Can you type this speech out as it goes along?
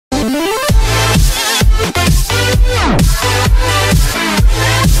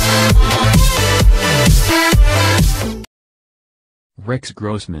Rex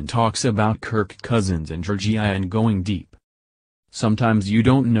Grossman talks about Kirk Cousins and RGIII and going deep. Sometimes you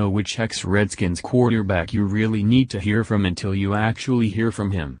don't know which ex-Redskins quarterback you really need to hear from until you actually hear from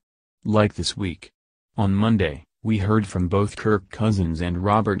him. Like this week. On Monday, we heard from both Kirk Cousins and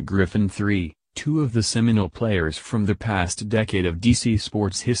Griffin III, two of the seminal players from the past decade of DC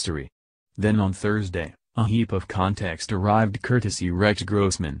sports history. Then on Thursday, a heap of context arrived courtesy Rex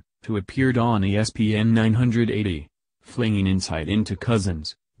Grossman, who appeared on ESPN 980, flinging insight into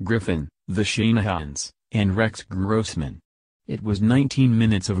Cousins, Griffin, the Shanahans, and Rex Grossman. It was 19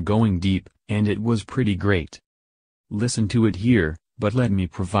 minutes of going deep, and it was pretty great. Listen to it here, but let me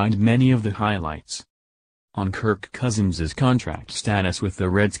provide many of the highlights. On Kirk Cousins' contract status with the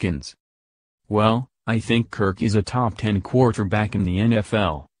Redskins. Well, I think Kirk is a top 10 quarterback in the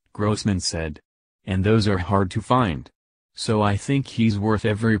NFL, Grossman said. And those are hard to find. So I think he's worth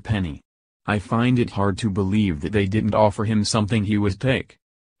every penny. I find it hard to believe that they didn't offer him something he would take.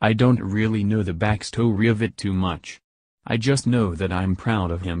 I don't really know the backstory of it too much. I just know that I'm proud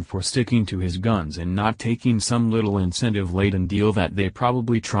of him for sticking to his guns and not taking some little incentive-laden deal that they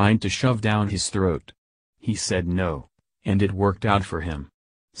probably tried to shove down his throat. He said no, and it worked out for him.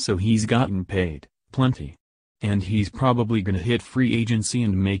 So he's gotten paid, plenty. And he's probably gonna hit free agency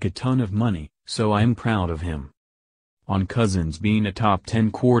and make a ton of money, so I'm proud of him. On Cousins being a top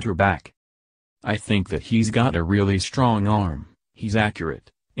 10 quarterback. I think that he's got a really strong arm, he's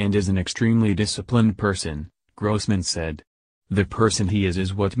accurate, and is an extremely disciplined person, Grossman said. The person he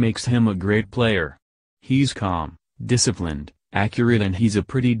is what makes him a great player. He's calm, disciplined, accurate, and he's a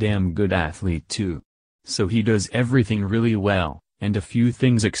pretty damn good athlete too. So he does everything really well, and a few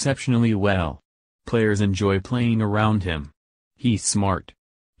things exceptionally well. Players enjoy playing around him. He's smart.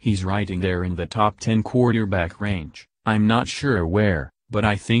 He's right in there in the top 10 quarterback range. I'm not sure where, but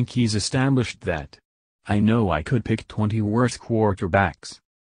I think he's established that. I know I could pick 20 worse quarterbacks.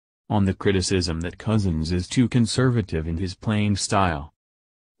 On the criticism that Cousins is too conservative in his playing style.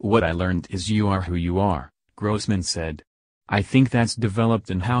 What I learned is you are who you are, Grossman said. I think that's developed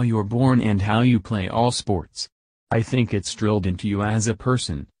in how you're born and how you play all sports. I think it's drilled into you as a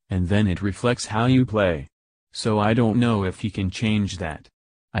person, and then it reflects how you play. So I don't know if he can change that.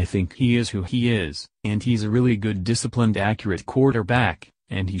 I think he is who he is, and he's a really good disciplined accurate quarterback,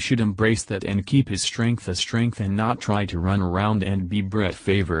 and he should embrace that and keep his strength a strength and not try to run around and be Brett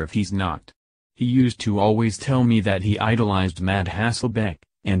Favre if he's not. He used to always tell me that he idolized Matt Hasselbeck,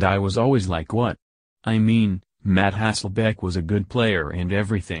 and I was always like, what? I mean, Matt Hasselbeck was a good player and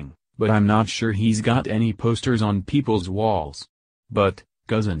everything, but I'm not sure he's got any posters on people's walls. But,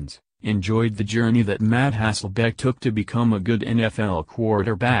 Cousins enjoyed the journey that Matt Hasselbeck took to become a good NFL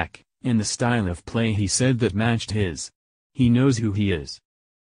quarterback, and the style of play he said that matched his. He knows who he is.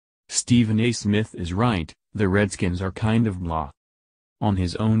 Stephen A. Smith is right, the Redskins are kind of blah. On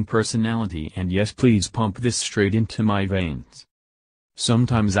his own personality, and yes, please pump this straight into my veins.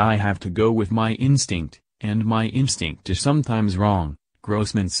 Sometimes I have to go with my instinct, and my instinct is sometimes wrong,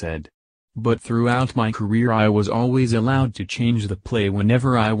 Grossman said. But throughout my career I was always allowed to change the play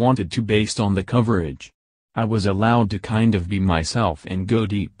whenever I wanted to based on the coverage. I was allowed to kind of be myself and go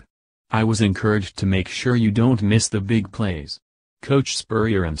deep. I was encouraged to make sure you don't miss the big plays. Coach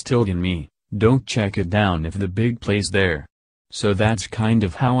Spurrier instilled in me, don't check it down if the big play's there. So that's kind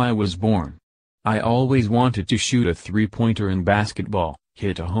of how I was born. I always wanted to shoot a three-pointer in basketball,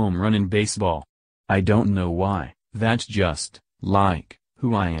 hit a home run in baseball. I don't know why, that's just, like,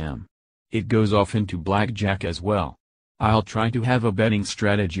 who I am. It goes off into blackjack as well. I'll try to have a betting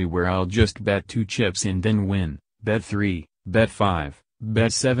strategy where I'll just bet 2 chips and then win, bet 3, bet 5,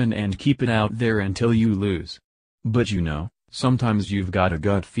 bet 7 and keep it out there until you lose. But you know, sometimes you've got a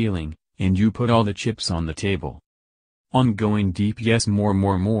gut feeling, and you put all the chips on the table. On going deep, yes,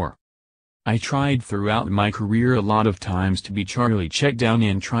 more. I tried throughout my career a lot of times to be Charlie check down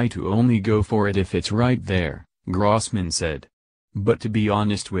and try to only go for it if it's right there, Grossman said. But to be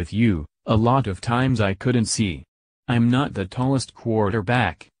honest with you, a lot of times I couldn't see. I'm not the tallest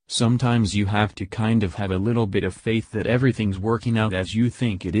quarterback, sometimes you have to kind of have a little bit of faith that everything's working out as you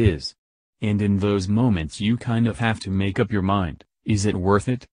think it is. And in those moments you kind of have to make up your mind, is it worth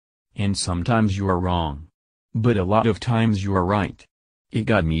it? And sometimes you are wrong. But a lot of times you are right. It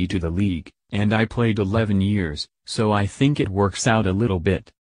got me to the league, and I played 11 years, so I think it works out a little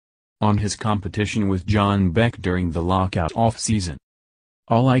bit. On his competition with John Beck during the lockout off-season.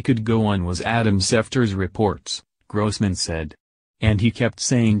 All I could go on was Adam Schefter's reports, Grossman said. And he kept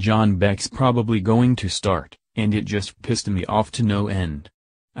saying John Beck's probably going to start, and it just pissed me off to no end.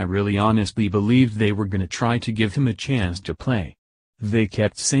 I really honestly believed they were gonna try to give him a chance to play. They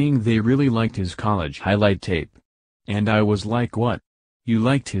kept saying they really liked his college highlight tape. And I was like, what? You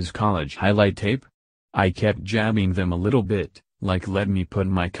liked his college highlight tape? I kept jabbing them a little bit, like let me put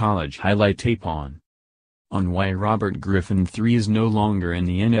my college highlight tape on. On why Robert Griffin III is no longer in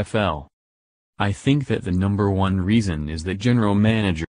the NFL. I think that the number one reason is that general manager